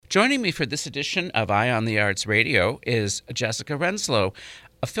Joining me for this edition of Eye on the Arts Radio is Jessica Renslow,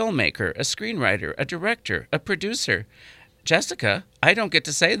 a filmmaker, a screenwriter, a director, a producer. Jessica, I don't get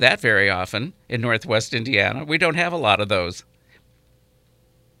to say that very often in Northwest Indiana. We don't have a lot of those.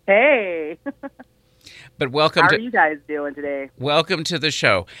 Hey. But welcome. How are you guys doing today? Welcome to the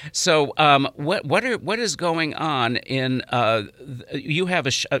show. So, what is going on in? You have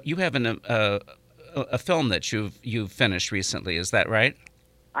a film that you've finished recently. Is that right?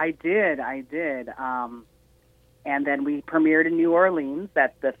 I did. And then we premiered in New Orleans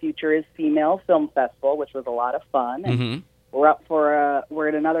at the Future is Female Film Festival, which was a lot of fun. And we're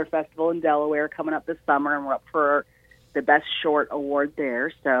at another festival in Delaware coming up this summer, and we're up for the Best Short Award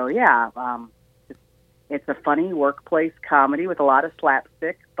there. So yeah, it's a funny workplace comedy with a lot of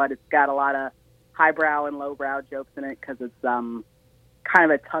slapstick, but it's got a lot of highbrow and lowbrow jokes in it because it's kind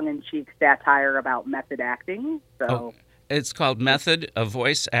of a tongue-in-cheek satire about method acting. So it's called Method: A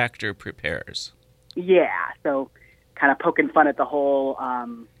Voice Actor Prepares. Yeah, so kind of poking fun at the whole,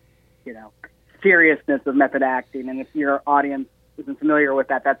 seriousness of method acting. And if your audience isn't familiar with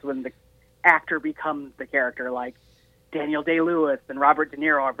that, that's when the actor becomes the character. Like Daniel Day-Lewis and Robert De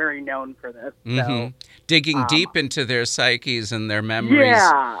Niro are very known for this. So, digging deep into their psyches and their memories.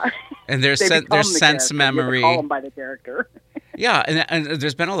 Yeah. And their sense memory. You call them by the character. Yeah, and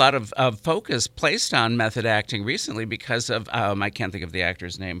there's been a lot of focus placed on method acting recently because of, I can't think of the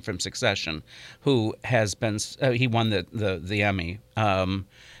actor's name from Succession, who has been, he won the Emmy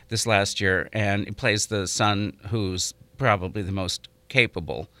this last year, and he plays the son who's probably the most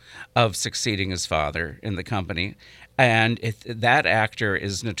capable of succeeding his father in the company. And that actor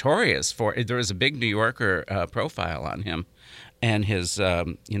is notorious for, there was a big New Yorker profile on him and his,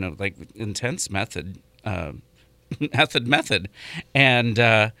 intense method. And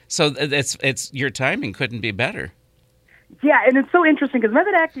so it's your timing couldn't be better. Yeah, and it's so interesting because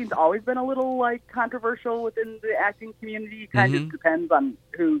method acting's always been a little controversial within the acting community. It kind of depends on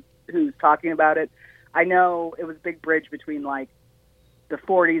who's talking about it. I know it was a big bridge between the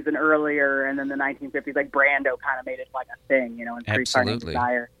 40s and earlier, and then the 1950s. Like Brando kind of made it like a thing, in Streetcar Named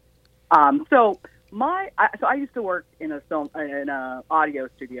Desire. So I used to work in a audio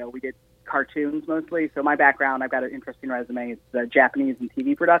studio. We did cartoons mostly. So my background, I've got an interesting resume. It's Japanese and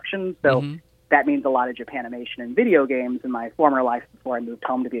TV production. So that means a lot of Japanimation and video games in my former life before I moved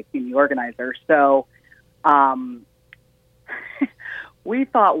home to be a community organizer. So we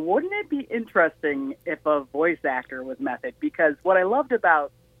thought, wouldn't it be interesting if a voice actor was method? Because what I loved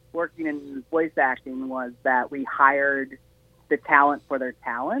about working in voice acting was that we hired the talent for their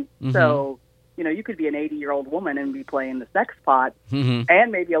talent. So you could be an 80-year-old woman and be playing the sex pot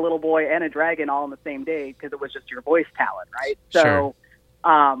and maybe a little boy and a dragon all on the same day because it was just your voice talent, right? Sure.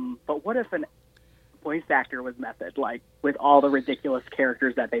 So, but what if a voice actor was method, with all the ridiculous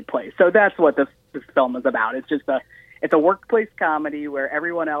characters that they play? So that's what this film is about. It's just it's a workplace comedy where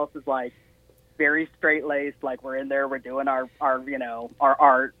everyone else is very straight-laced, we're in there, we're doing our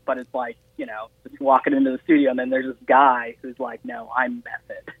art, but it's just walking into the studio and then there's this guy who's no, I'm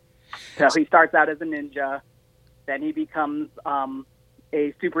method. So he starts out as a ninja, then he becomes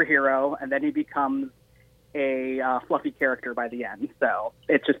a superhero, and then he becomes a fluffy character by the end. So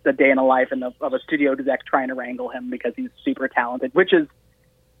it's just a day in the life of a studio exec trying to wrangle him because he's super talented, which is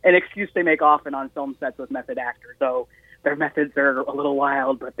an excuse they make often on film sets with method actors. So their methods are a little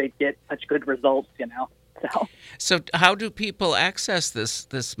wild, but they get such good results, So how do people access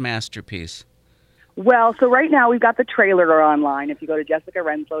this masterpiece? Well, so right now we've got the trailer online. If you go to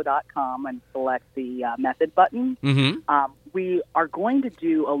jessicarenslow.com and select the method button, we are going to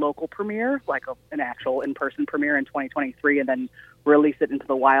do a local premiere, an actual in-person premiere in 2023, and then release it into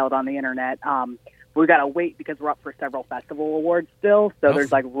the wild on the internet. We've got to wait because we're up for several festival awards still, so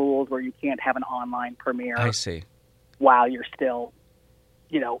there's rules where you can't have an online premiere. I see. While you're still,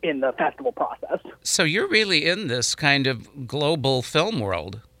 in the festival process. So you're really in this kind of global film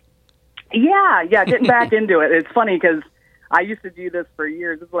world. Yeah, getting back into it. It's funny because I used to do this for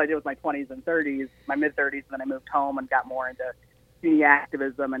years. This is what I did with my 20s and 30s, my mid-30s, and then I moved home and got more into community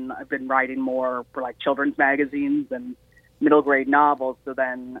activism, and I've been writing more for children's magazines and middle-grade novels. So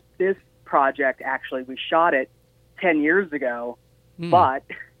then this project, actually, we shot it 10 years ago, but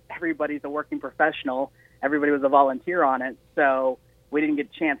everybody's a working professional. Everybody was a volunteer on it, so we didn't get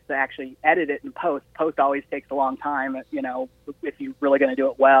a chance to actually edit it in post. Post always takes a long time, if you're really going to do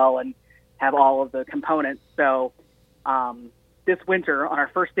it well and have all of the components. So this winter, on our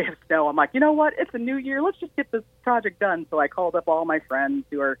first day of snow, I'm like, you know what? It's a new year. Let's just get this project done. So I called up all my friends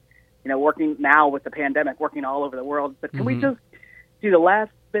who are, working now with the pandemic, working all over the world. But can we just do the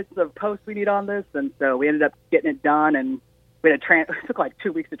last bits of post we need on this? And so we ended up getting it done. And we had it took like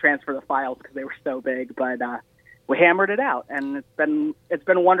 2 weeks to transfer the files because they were so big, but we hammered it out, and it's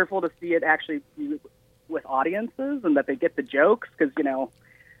been wonderful to see it actually be with audiences and that they get the jokes because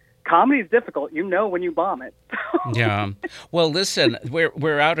comedy's difficult, when you bomb it. Yeah. Well, listen,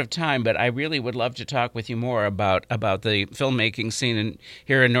 we're out of time, but I really would love to talk with you more about the filmmaking scene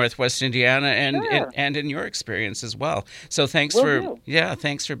here in Northwest Indiana and in your experience as well. So thanks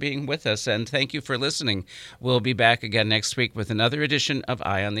for being with us, and thank you for listening. We'll be back again next week with another edition of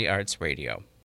Eye on the Arts Radio.